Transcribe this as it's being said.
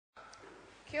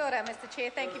Kia ora, Mr.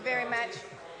 Chair. Thank you very much.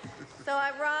 So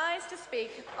I rise to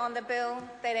speak on the bill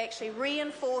that actually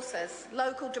reinforces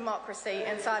local democracy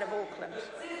inside of Auckland.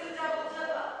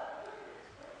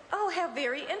 Oh, how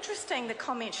very interesting, the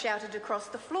comment shouted across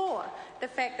the floor. The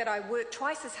fact that I work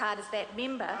twice as hard as that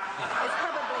member is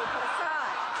probably put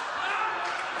aside.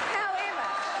 However,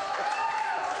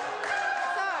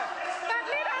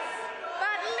 let us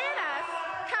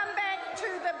come back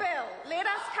to the bill. Let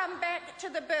us come back to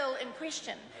the bill in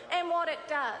question and what it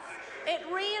does. It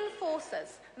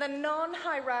reinforces the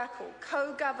non-hierarchical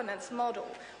co-governance model,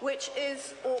 which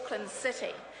is Auckland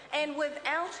City. And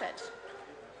without it,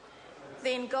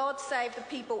 then God save the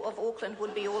people of Auckland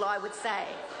would be all I would say.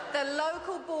 The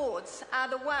local boards are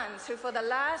the ones who for the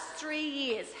last 3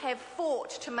 years have fought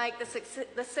to make the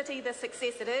city the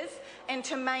success it is and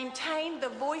to maintain the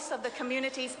voice of the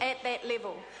communities at that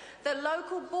level. The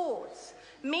local boards,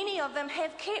 many of them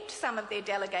have kept some of their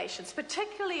delegations,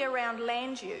 particularly around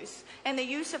land use and the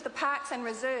use of the parks and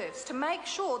reserves, to make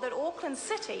sure that Auckland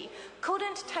City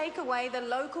couldn't take away the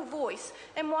local voice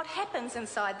in what happens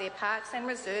inside their parks and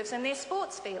reserves and their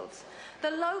sports fields. The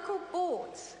local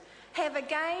boards have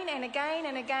again and again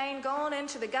and again gone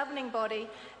into the governing body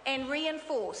and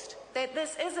reinforced that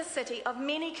this is a city of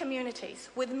many communities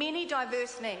with many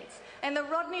diverse needs, and the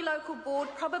Rodney Local Board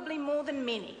probably more than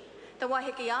many. The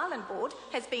Waiheke Island Board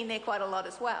has been there quite a lot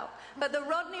as well. But the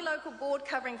Rodney Local Board,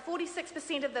 covering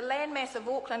 46% of the landmass of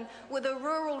Auckland with a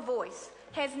rural voice,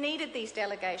 has needed these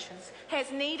delegations,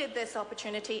 has needed this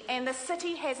opportunity, and the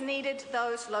city has needed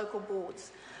those local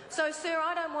boards. So, sir,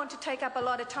 I don't want to take up a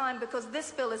lot of time because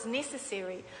this bill is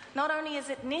necessary. Not only is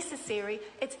it necessary,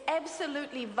 it's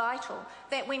absolutely vital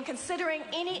that when considering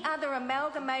any other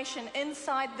amalgamation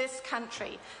inside this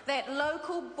country, that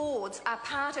local boards are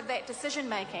part of that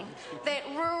decision-making, that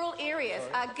rural areas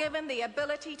are given the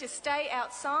ability to stay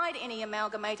outside any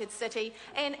amalgamated city,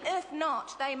 and if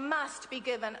not, they must be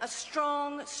given a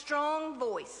strong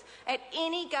voice at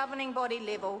any governing body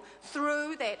level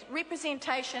through that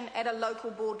representation at a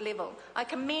local board level. I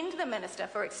commend the Minister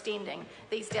for extending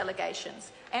these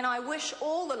delegations, and I wish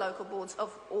all the local boards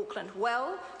of Auckland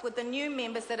well with the new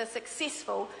members that are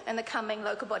successful in the coming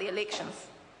local body elections.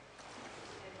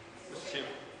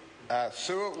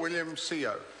 Sir William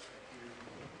Seo.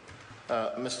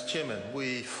 Mr. Chairman,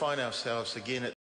 we find ourselves again at